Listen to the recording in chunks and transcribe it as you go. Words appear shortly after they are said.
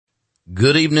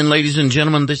Good evening, ladies and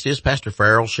gentlemen. This is Pastor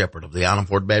Farrell Shepherd of the Island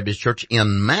Ford Baptist Church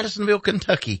in Madisonville,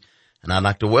 Kentucky, and I'd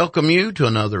like to welcome you to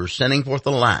another Sending Forth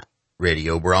the Light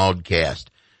radio broadcast.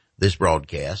 This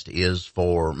broadcast is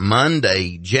for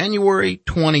Monday, January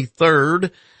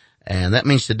 23rd, and that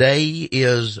means today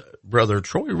is Brother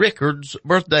Troy Rickard's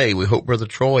birthday. We hope Brother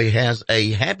Troy has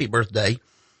a happy birthday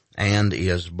and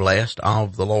is blessed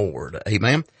of the Lord.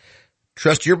 Amen.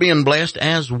 Trust you're being blessed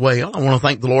as well. I want to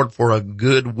thank the Lord for a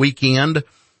good weekend,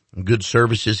 good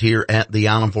services here at the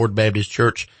Island Ford Baptist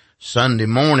Church Sunday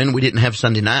morning. We didn't have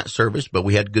Sunday night service, but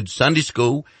we had good Sunday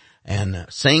school and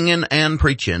singing and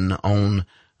preaching on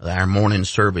our morning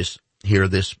service here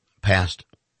this past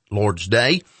Lord's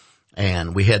Day.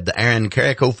 And we had the Aaron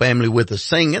Carrico family with us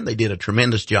singing. They did a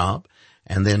tremendous job.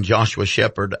 And then Joshua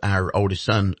Shepherd, our oldest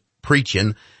son,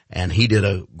 preaching, and he did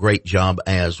a great job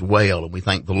as well. And we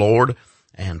thank the Lord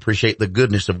and appreciate the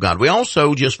goodness of God. We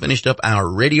also just finished up our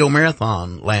radio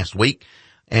marathon last week,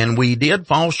 and we did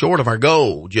fall short of our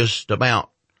goal, just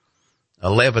about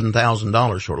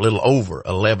 $11,000 short, a little over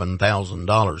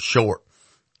 $11,000 short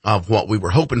of what we were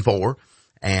hoping for.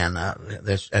 And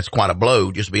that's quite a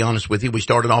blow, just to be honest with you. We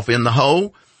started off in the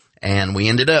hole, and we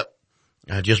ended up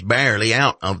just barely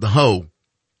out of the hole.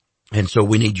 And so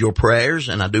we need your prayers,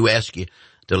 and I do ask you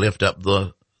to lift up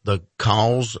the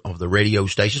calls of the radio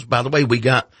stations. By the way, we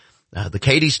got the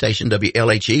Katy station,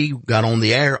 WLHE, got on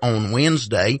the air on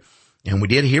Wednesday, and we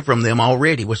did hear from them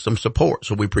already with some support,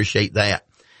 so we appreciate that.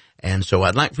 And so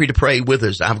I'd like for you to pray with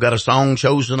us. I've got a song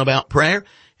chosen about prayer,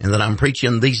 and that I'm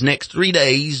preaching these next 3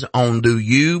 days on Do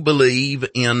You Believe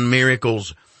in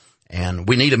Miracles? And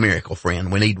we need a miracle,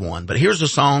 friend. We need one. But here's a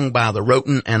song by the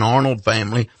Roten and Arnold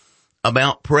family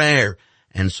about prayer.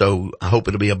 And so I hope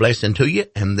it'll be a blessing to you,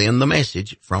 and then the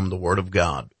message from the Word of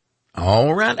God.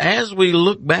 All right, as we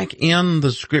look back in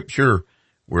the Scripture,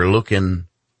 we're looking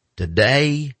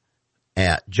today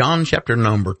at John chapter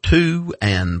number 2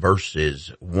 and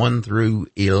verses 1 through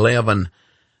 11.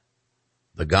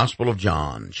 The Gospel of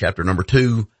John, chapter number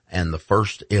 2 and the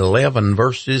first 11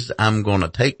 verses. I'm going to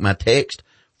take my text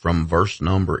from verse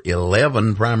number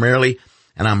 11 primarily,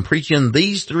 and I'm preaching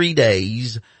these 3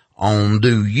 days on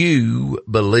Do You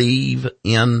Believe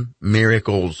in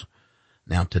Miracles?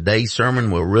 Now today's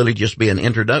sermon will really just be an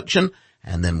introduction,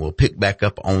 and then we'll pick back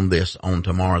up on this on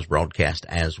tomorrow's broadcast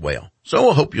as well.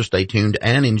 So I hope you'll stay tuned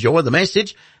and enjoy the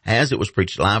message as it was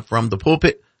preached live from the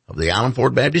pulpit of the Island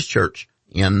Ford Baptist Church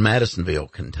in Madisonville,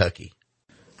 Kentucky.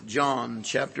 John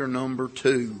chapter number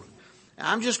 2.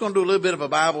 I'm just going to do a little bit of a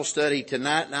Bible study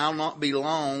tonight, and I'll not be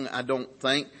long, I don't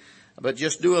think. But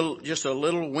just do a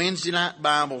little Wednesday night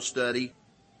Bible study.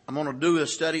 I'm going to do a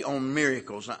study on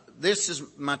miracles. This is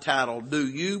my title, Do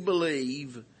You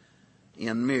Believe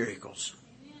in Miracles?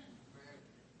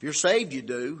 If you're saved, you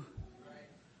do,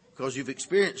 because you've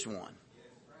experienced one.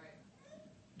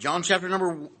 John chapter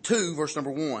number 2, verse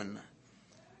number 1.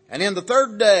 And the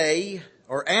third day,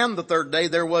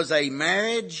 there was a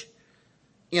marriage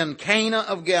in Cana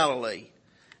of Galilee,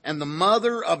 and the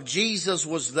mother of Jesus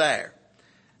was there.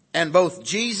 And both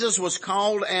Jesus was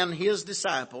called and his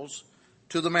disciples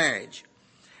to the marriage.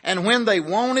 And when they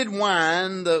wanted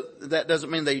wine, that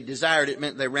doesn't mean they desired it,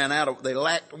 meant they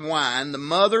lacked wine. The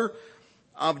mother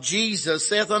of Jesus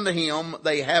saith unto him,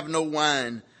 They have no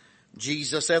wine.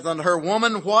 Jesus saith unto her,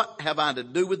 Woman, what have I to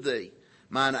do with thee?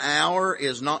 Mine hour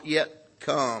is not yet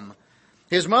come.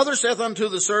 His mother saith unto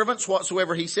the servants,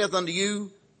 Whatsoever he saith unto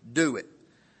you, do it.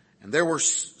 And there were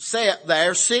set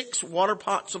there 6 water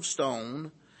pots of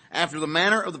stone, after the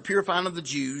manner of the purifying of the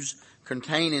Jews,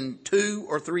 containing 2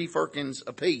 or 3 firkins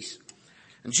apiece.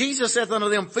 And Jesus saith unto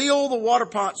them, Fill the water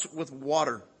pots with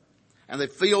water. And they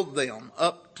filled them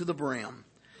up to the brim.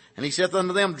 And he saith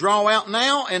unto them, Draw out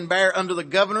now and bear unto the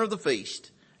governor of the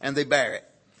feast. And they bare it.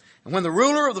 And when the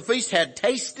ruler of the feast had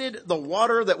tasted the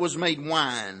water that was made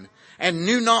wine, and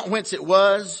knew not whence it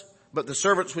was, but the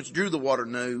servants which drew the water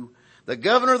knew, the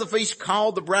governor of the feast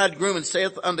called the bridegroom and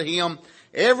saith unto him,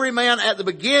 Every man at the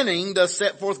beginning doth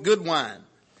set forth good wine,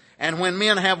 and when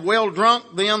men have well drunk,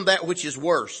 then that which is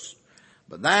worse.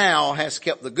 But thou hast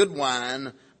kept the good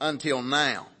wine until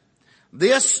now.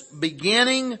 This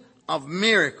beginning of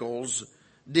miracles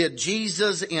did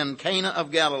Jesus in Cana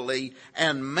of Galilee,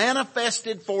 and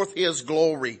manifested forth his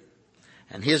glory,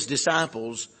 and his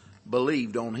disciples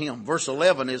believed on him. Verse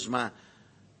 11 is my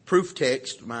proof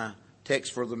text, my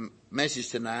text for the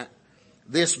message tonight.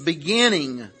 This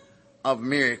beginning of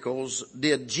miracles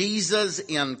did Jesus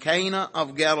in Cana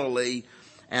of Galilee,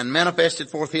 and manifested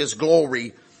forth his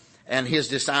glory, and his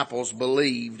disciples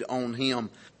believed on him.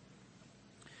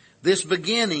 This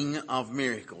beginning of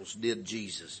miracles did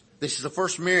Jesus. This is the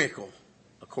first miracle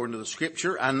according to the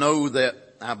scripture. I know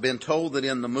that I've been told that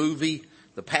in the movie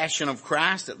The Passion of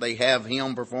Christ that they have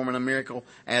him performing a miracle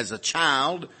as a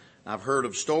child. I've heard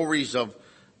of stories of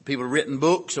people who've written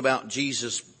books about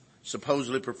Jesus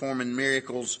supposedly performing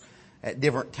miracles at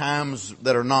different times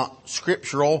that are not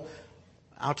scriptural.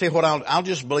 I'll tell you what, I'll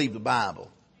just believe the Bible.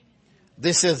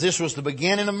 This says this was the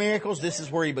beginning of miracles. This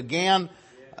is where he began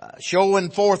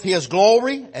showing forth his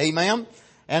glory. Amen.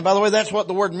 And by the way, that's what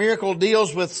the word miracle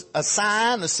deals with: a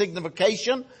sign, a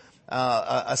signification,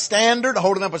 a standard,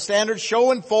 holding up a standard,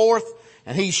 showing forth,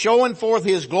 and he's showing forth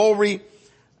his glory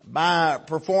by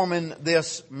performing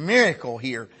this miracle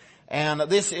here. And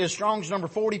this is Strong's number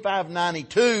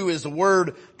 4592 is the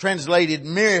word translated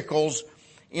miracles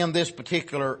in this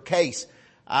particular case.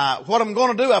 What I'm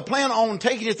going to do, I plan on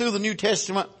taking you through the New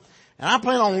Testament, and I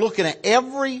plan on looking at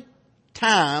every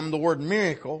time the word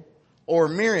miracle or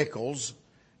miracles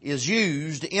is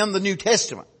used in the New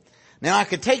Testament. Now I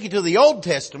could take you to the Old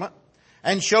Testament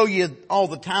and show you all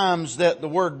the times that the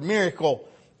word miracle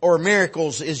or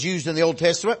miracles is used in the Old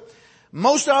Testament.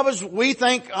 Most of us, we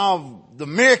think of the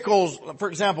miracles, for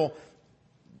example,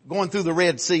 going through the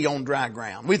Red Sea on dry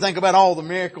ground. We think about all the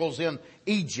miracles in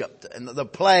Egypt and the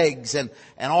plagues and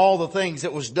all the things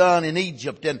that was done in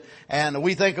Egypt. And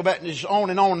we think about just on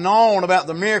and on and on about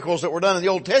the miracles that were done in the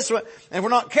Old Testament. And if we're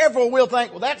not careful, we'll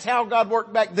think, well, that's how God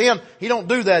worked back then. He don't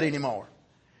do that anymore.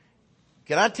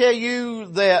 Can I tell you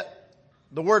that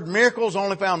the word miracles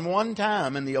only found one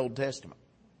time in the Old Testament?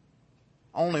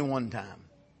 Only one time.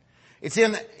 It's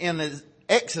in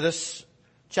Exodus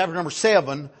chapter number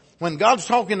 7 when God's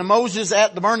talking to Moses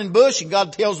at the burning bush, and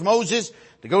God tells Moses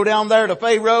to go down there to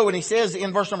Pharaoh, and he says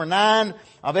in verse number 9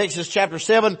 of Exodus chapter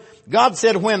 7, God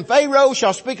said, when Pharaoh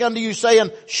shall speak unto you saying,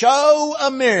 show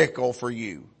a miracle for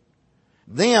you,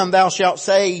 then thou shalt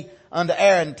say unto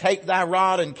Aaron, take thy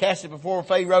rod and cast it before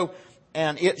Pharaoh,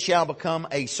 and it shall become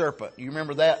a serpent. You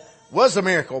remember that? Was a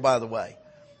miracle, by the way.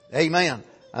 Amen.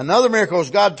 Another miracle is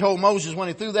God told Moses when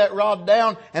he threw that rod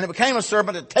down and it became a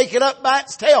serpent to take it up by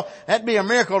its tail. That'd be a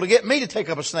miracle to get me to take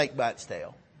up a snake by its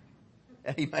tail.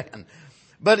 Amen.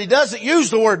 But he doesn't use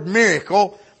the word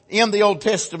miracle in the Old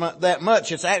Testament that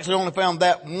much. It's actually only found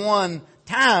that one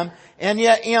time. And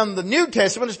yet in the New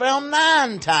Testament it's found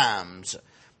 9 times.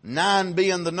 9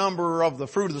 being the number of the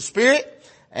fruit of the Spirit.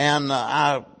 And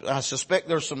I suspect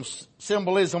there's some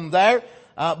symbolism there.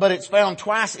 But it's found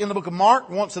twice in the book of Mark,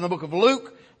 once in the book of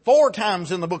Luke, 4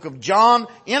 times in the book of John.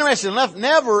 Interesting enough,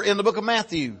 never in the book of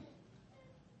Matthew.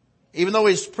 Even though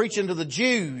he's preaching to the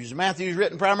Jews, Matthew's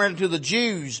written primarily to the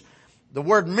Jews. The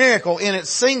word miracle in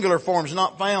its singular form is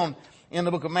not found in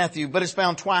the book of Matthew, but it's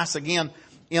found twice again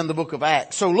in the book of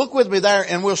Acts. So look with me there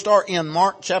and we'll start in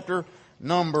Mark chapter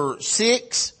number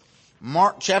 6.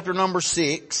 Mark chapter number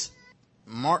 6.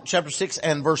 Mark chapter 6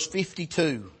 and verse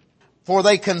 52. For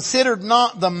they considered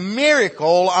not the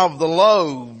miracle of the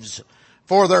loaves,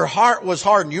 for their heart was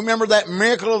hardened. You remember that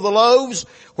miracle of the loaves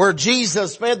where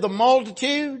Jesus fed the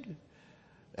multitude?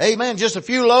 Amen. Just a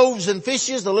few loaves and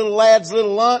fishes, the little lad's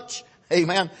little lunch.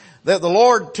 Amen. That the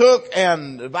Lord took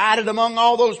and divided among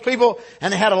all those people,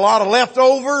 and they had a lot of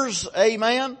leftovers.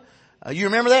 Amen. You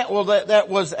remember that? Well, that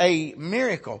was a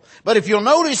miracle. But if you'll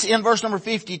notice in verse number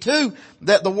 52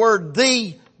 that the word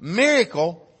the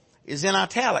miracle is in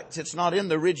italics. It's not in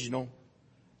the original.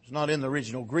 It's not in the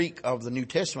original Greek of the New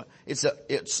Testament.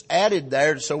 It's added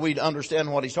there so we'd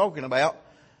understand what he's talking about.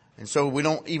 And so we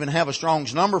don't even have a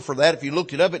Strong's number for that. If you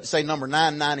looked it up, it'd say number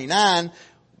 999,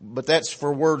 but that's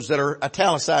for words that are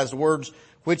italicized words,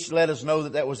 which let us know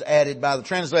that that was added by the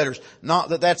translators. Not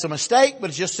that that's a mistake, but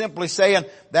it's just simply saying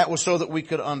that was so that we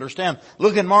could understand.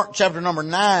 Look in Mark chapter number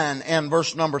 9 and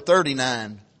verse number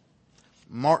 39.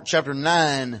 Mark chapter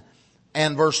 9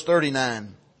 and verse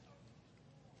 39.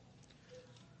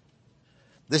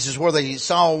 This is where they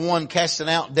saw one casting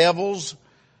out devils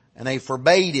and they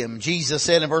forbade him. Jesus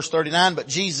said in verse 39, but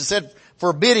Jesus said,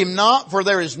 forbid him not, for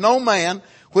there is no man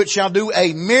which shall do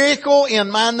a miracle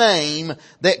in my name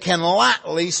that can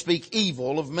lightly speak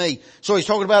evil of me. So he's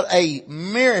talking about a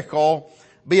miracle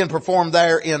being performed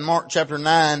there in Mark chapter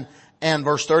 9 and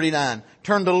verse 39.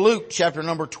 Turn to Luke chapter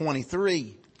number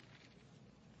 23.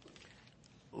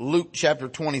 Luke chapter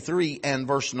 23 and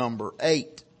verse number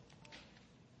 8.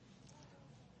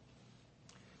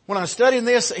 When I was studying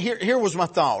this, here was my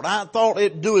thought. I thought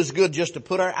it'd do us good just to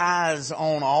put our eyes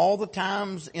on all the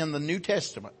times in the New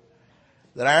Testament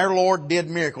that our Lord did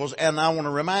miracles. And I want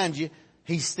to remind you,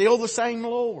 He's still the same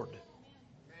Lord.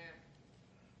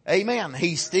 Amen.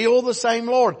 He's still the same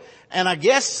Lord. And I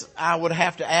guess I would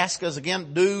have to ask us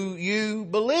again, do you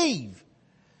believe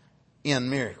in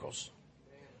miracles?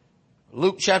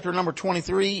 Luke chapter number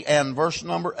 23 and verse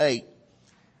number 8.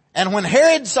 And when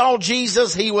Herod saw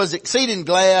Jesus, he was exceeding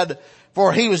glad,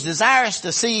 for he was desirous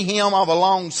to see him of a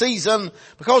long season,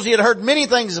 because he had heard many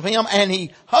things of him, and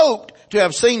he hoped to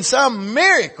have seen some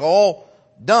miracle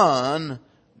done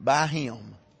by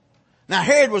him. Now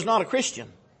Herod was not a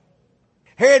Christian.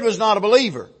 Herod was not a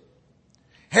believer.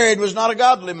 Herod was not a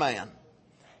godly man.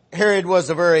 Herod was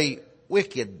a very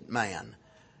wicked man.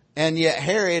 And yet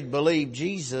Herod believed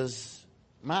Jesus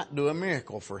might do a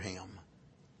miracle for him.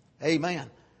 Amen.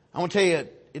 I want to tell you,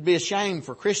 it'd be a shame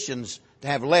for Christians to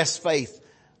have less faith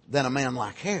than a man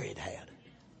like Herod had.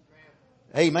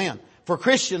 Amen. For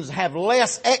Christians to have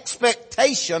less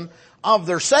expectation of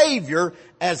their Savior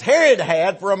as Herod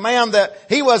had for a man that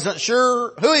he wasn't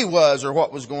sure who he was or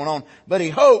what was going on, but he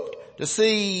hoped to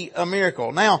see a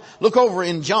miracle. Now, look over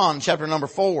in John chapter number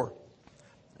 4.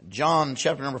 John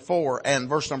chapter number 4 and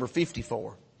verse number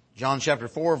 54. John chapter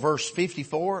 4 verse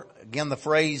 54. Again, the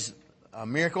phrase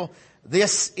miracle.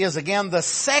 This is again the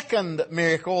second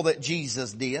miracle that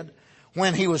Jesus did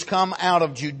when he was come out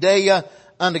of Judea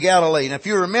unto Galilee. And if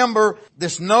you remember,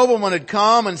 this nobleman had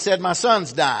come and said, my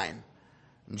son's dying.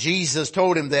 Jesus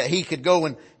told him that he could go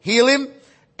and heal him.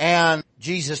 And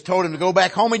Jesus told him to go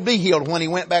back home, he'd be healed. When he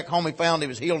went back home, he found he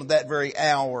was healed at that very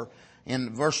hour.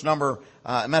 In verse number,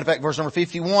 matter of fact, verse number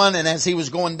 51, and as he was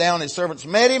going down, his servants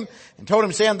met him and told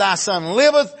him, saying, thy son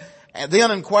liveth. And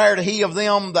then inquired he of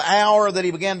them the hour that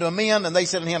he began to amend, and they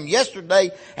said unto him,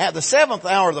 yesterday at the 7th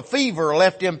hour the fever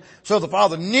left him. So the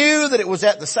father knew that it was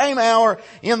at the same hour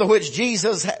in the which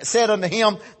Jesus said unto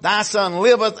him, thy son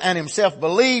liveth, and himself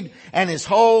believed, and his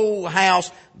whole house.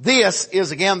 This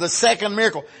is again the second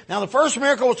miracle. Now the first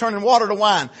miracle was turning water to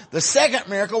wine. The second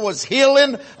miracle was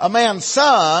healing a man's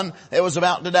son that was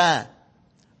about to die.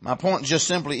 My point just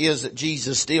simply is that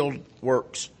Jesus still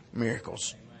works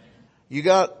miracles. You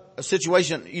got a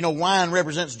situation, wine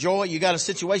represents joy. You got a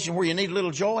situation where you need a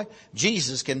little joy.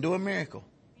 Jesus can do a miracle.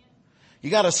 You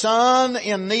got a son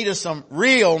in need of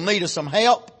some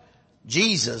help.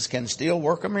 Jesus can still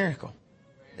work a miracle.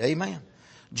 Amen.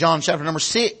 John chapter number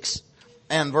 6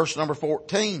 and verse number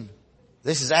 14.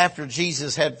 This is after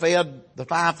Jesus had fed the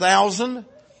 5,000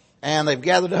 and they've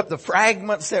gathered up the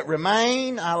fragments that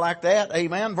remain. I like that.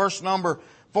 Amen. Verse number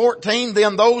 14.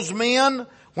 Then those men,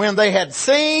 when they had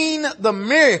seen the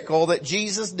miracle that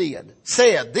Jesus did,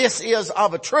 said, this is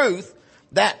of a truth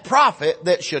that prophet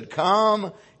that should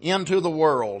come into the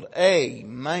world.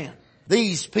 Amen.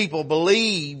 These people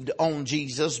believed on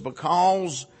Jesus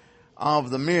because of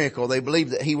the miracle. They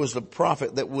believed that he was the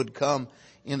prophet that would come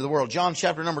into the world. John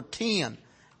chapter number 10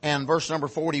 and verse number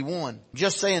 41.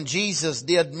 Just saying Jesus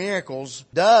did miracles,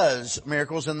 does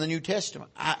miracles in the New Testament.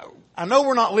 I know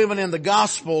we're not living in the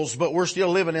Gospels, but we're still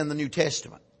living in the New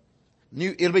Testament.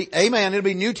 It'll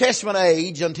be New Testament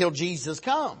age until Jesus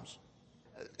comes.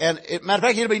 And matter of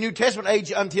fact, it'll be New Testament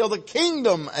age until the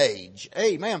kingdom age.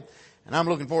 Amen. And I'm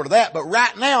looking forward to that. But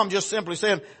right now I'm just simply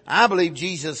saying, I believe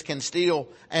Jesus can still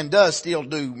and does still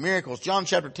do miracles. John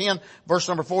chapter 10 verse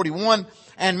number 41.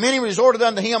 And many resorted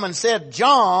unto him and said,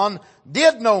 John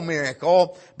did no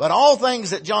miracle, but all things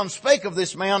that John spake of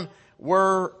this man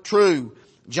were true.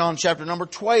 John chapter number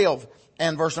 12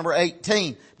 and verse number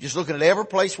 18. Just looking at every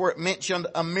place where it mentioned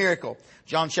a miracle.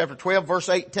 John chapter 12 verse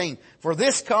 18. For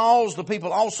this cause the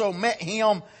people also met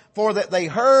him, for that they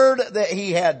heard that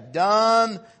he had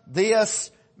done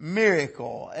this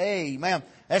miracle. Amen.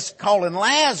 That's calling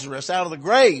Lazarus out of the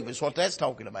grave is what that's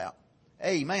talking about.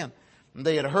 Amen. And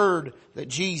they had heard that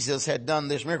Jesus had done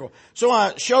this miracle. So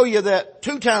I show you that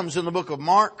 2 times in the book of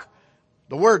Mark,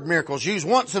 the word miracle is used.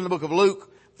 Once in the book of Luke,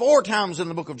 4 times in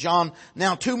the book of John,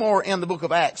 now 2 more in the book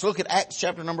of Acts. Look at Acts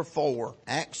chapter number 4.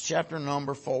 Acts chapter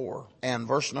number 4 and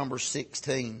verse number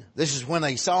 16. This is when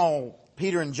they saw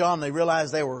Peter and John, they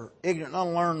realized they were ignorant,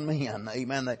 unlearned men.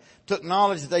 Amen. They took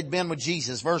knowledge that they'd been with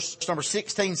Jesus. Verse number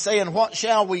 16 saying, what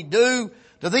shall we do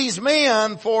to these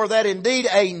men? For that indeed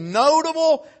a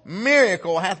notable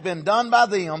miracle hath been done by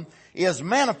them, is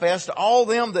manifest to all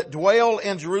them that dwell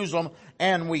in Jerusalem,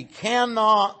 and we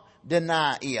cannot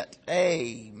deny it.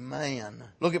 Amen.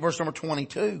 Look at verse number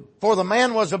 22. For the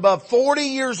man was above 40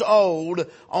 years old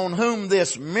on whom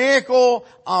this miracle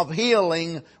of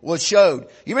healing was showed.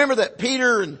 You remember that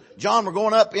Peter and John were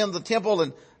going up in the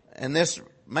temple and this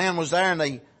man was there and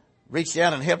they reached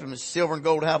out and helped him. Silver and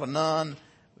gold have I none,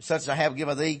 such as I have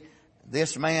given thee.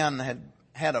 This man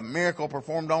had a miracle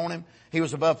performed on him. He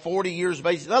was above 40 years of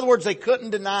age. In other words, they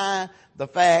couldn't deny the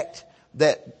fact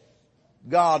that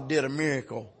God did a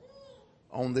miracle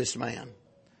on this man.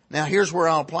 Now here's where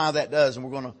I'll apply that does, and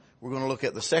we're going to look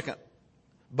at the second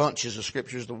bunches of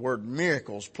scriptures, the word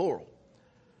miracles, plural.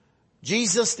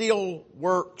 Jesus still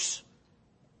works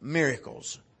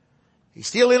miracles. He's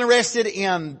still interested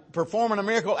in performing a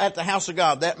miracle at the house of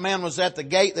God. That man was at the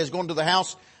gate that's going to the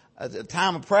house at the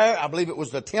time of prayer. I believe it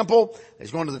was the temple.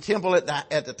 He's going to the temple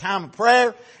at the time of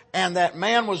prayer. And that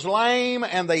man was lame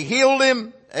and they healed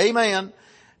him. Amen.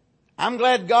 I'm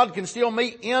glad God can still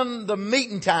meet in the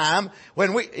meeting time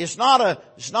when it's not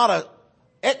a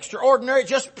extraordinary,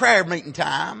 just prayer meeting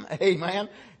time. Amen.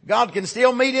 God can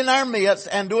still meet in our midst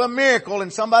and do a miracle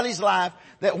in somebody's life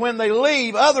that when they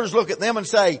leave, others look at them and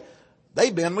say,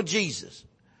 they've been with Jesus.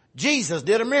 Jesus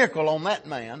did a miracle on that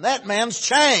man. That man's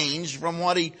changed from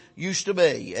what he used to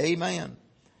be. Amen.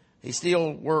 He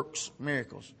still works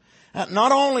miracles.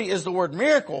 Not only is the word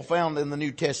miracle found in the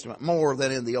New Testament more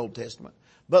than in the Old Testament,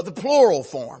 but the plural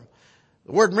form.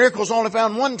 The word miracle is only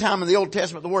found one time in the Old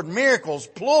Testament. The word miracles,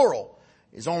 plural,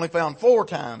 is only found 4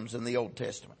 times in the Old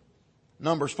Testament.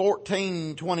 Numbers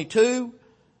 14:22,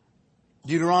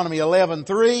 Deuteronomy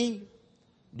 11:3,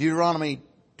 Deuteronomy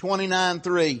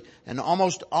 29:3, and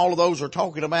almost all of those are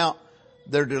talking about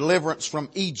their deliverance from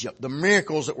Egypt, the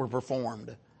miracles that were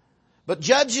performed. But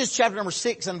Judges chapter number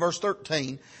 6 and verse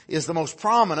 13 is the most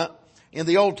prominent in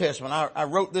the Old Testament. I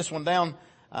wrote this one down.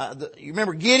 You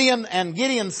remember Gideon, and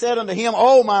Gideon said unto him,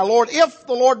 "O my Lord, if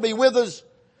the Lord be with us,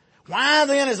 why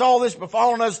then is all this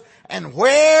befallen us, and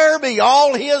where be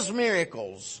all his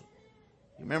miracles?"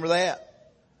 You remember that?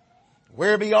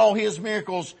 Where be all his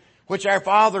miracles which our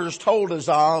fathers told us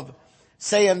of,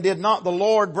 saying, did not the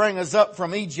Lord bring us up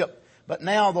from Egypt? But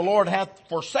now the Lord hath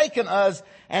forsaken us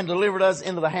and delivered us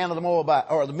into the hand of the Moabites,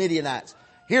 or the Midianites.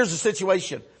 Here's the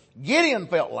situation. Gideon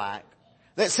felt like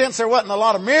that since there wasn't a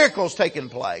lot of miracles taking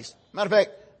place, matter of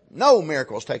fact, no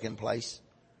miracles taking place,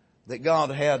 that God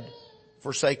had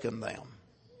forsaken them.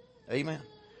 Amen.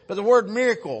 But the word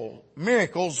miracle,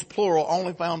 miracles, plural,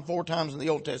 only found 4 times in the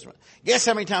Old Testament. Guess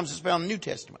how many times it's found in the New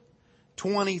Testament?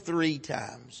 23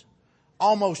 times.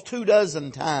 Almost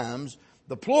 24 times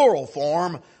the plural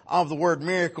form of the word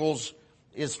miracles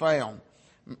is found.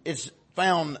 It's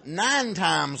found 9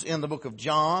 times in the book of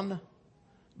John.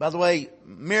 By the way,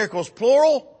 miracles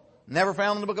plural, never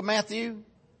found in the book of Matthew.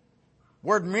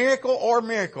 Word miracle or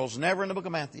miracles, never in the book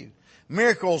of Matthew.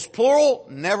 Miracles plural,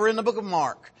 never in the book of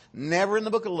Mark. Never in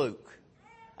the book of Luke.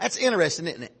 That's interesting,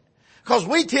 isn't it? Because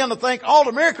we tend to think all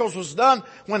the miracles was done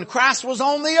when Christ was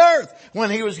on the earth,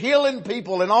 when he was healing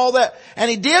people and all that.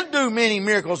 And he did do many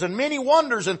miracles and many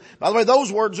wonders. And by the way,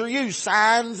 those words are used,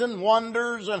 signs and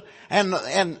wonders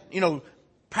and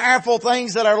powerful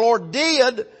things that our Lord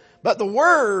did. But the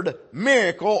word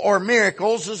miracle or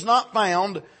miracles is not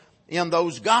found in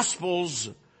those Gospels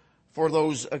for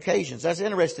those occasions. That's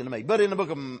interesting to me. But in the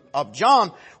book of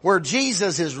John, where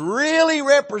Jesus is really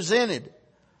represented,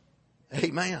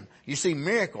 amen, you see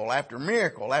miracle after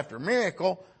miracle after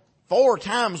miracle, 4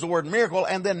 times the word miracle,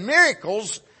 and then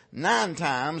miracles 9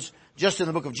 times just in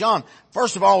the book of John.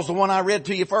 First of all is the one I read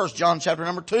to you first, John chapter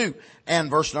number 2 and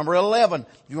verse number 11. If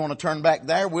you want to turn back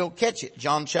there, we'll catch it.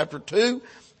 John chapter 2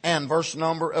 and verse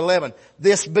number 11.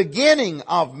 This beginning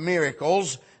of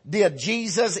miracles did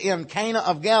Jesus in Cana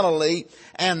of Galilee,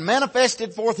 and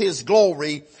manifested forth his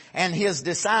glory, and his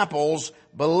disciples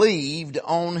believed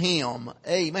on him.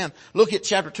 Amen. Look at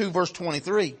chapter 2 verse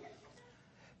 23.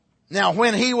 Now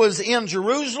when he was in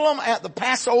Jerusalem at the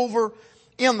Passover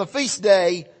in the feast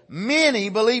day, many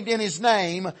believed in his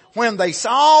name when they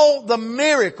saw the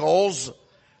miracles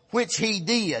which he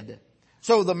did.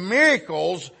 So the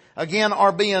miracles again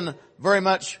are being very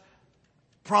much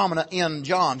prominent in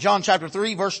John. John chapter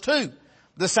 3 verse 2.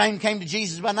 The same came to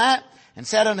Jesus by night and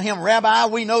said unto him, Rabbi,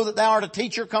 we know that thou art a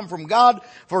teacher come from God,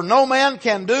 for no man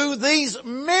can do these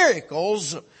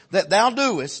miracles that thou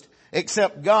doest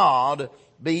except God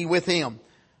be with him.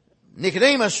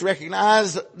 Nicodemus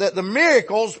recognized that the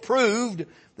miracles proved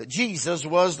that Jesus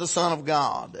was the Son of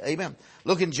God. Amen.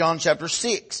 Look in John chapter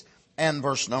 6 and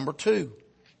verse number 2.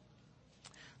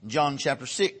 John chapter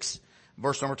 6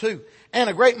 verse number 2. And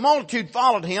a great multitude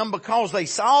followed him because they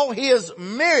saw his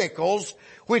miracles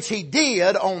which he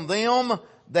did on them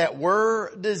that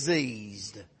were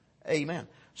diseased. Amen.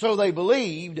 So they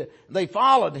believed, they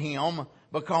followed him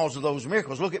because of those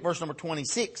miracles. Look at verse number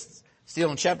 26, still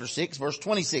in chapter 6, verse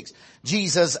 26.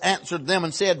 Jesus answered them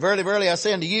and said, Verily, verily, I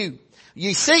say unto you,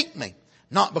 ye seek me,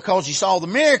 not because ye saw the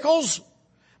miracles,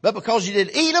 but because ye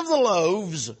did eat of the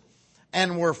loaves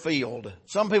and were filled.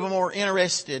 Some people are more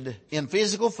interested in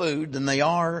physical food than they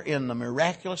are in the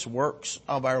miraculous works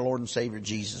of our Lord and Savior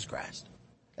Jesus Christ.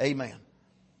 Amen.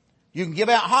 You can give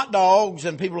out hot dogs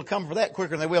and people will come for that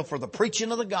quicker than they will for the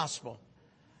preaching of the gospel,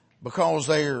 because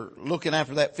they're looking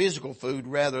after that physical food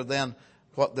rather than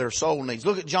what their soul needs.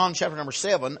 Look at John chapter number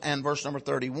 7 and verse number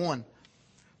 31.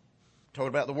 Talking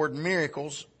about the word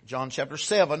miracles. John chapter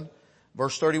 7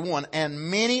 verse 31. And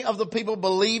many of the people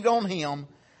believed on him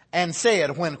and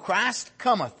said, when Christ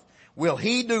cometh, will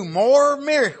he do more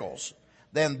miracles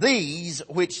than these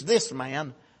which this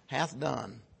man hath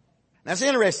done? That's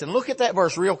interesting. Look at that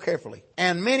verse real carefully.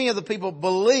 And many of the people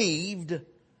believed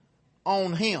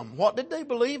on him. What did they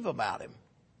believe about him?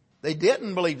 They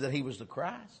didn't believe that he was the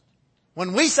Christ.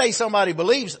 When we say somebody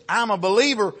believes, I'm a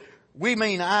believer, we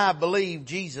mean I believe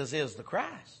Jesus is the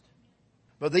Christ.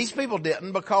 But these people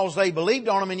didn't, because they believed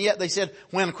on him, and yet they said,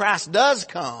 when Christ does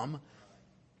come,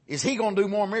 is he going to do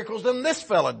more miracles than this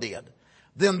fella did?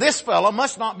 Then this fella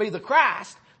must not be the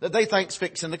Christ that they think's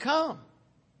fixing to come.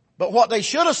 But what they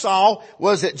should have saw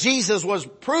was that Jesus was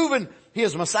proving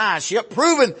his messiahship,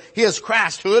 proving his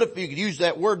Christhood, if you could use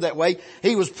that word that way.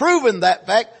 He was proving that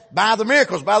fact by the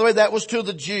miracles. By the way, that was to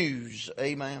the Jews,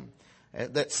 amen,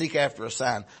 that seek after a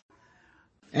sign.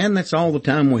 And that's all the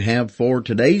time we have for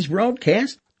today's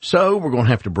broadcast. So we're going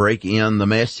to have to break in the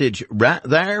message right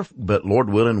there, but Lord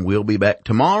willing, we'll be back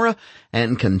tomorrow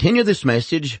and continue this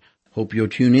message. Hope you'll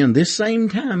tune in this same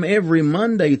time every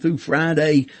Monday through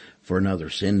Friday for another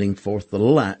Sending Forth the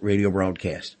Light radio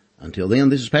broadcast. Until then,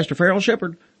 this is Pastor Farrell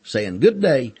Shepherd saying good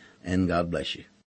day and God bless you.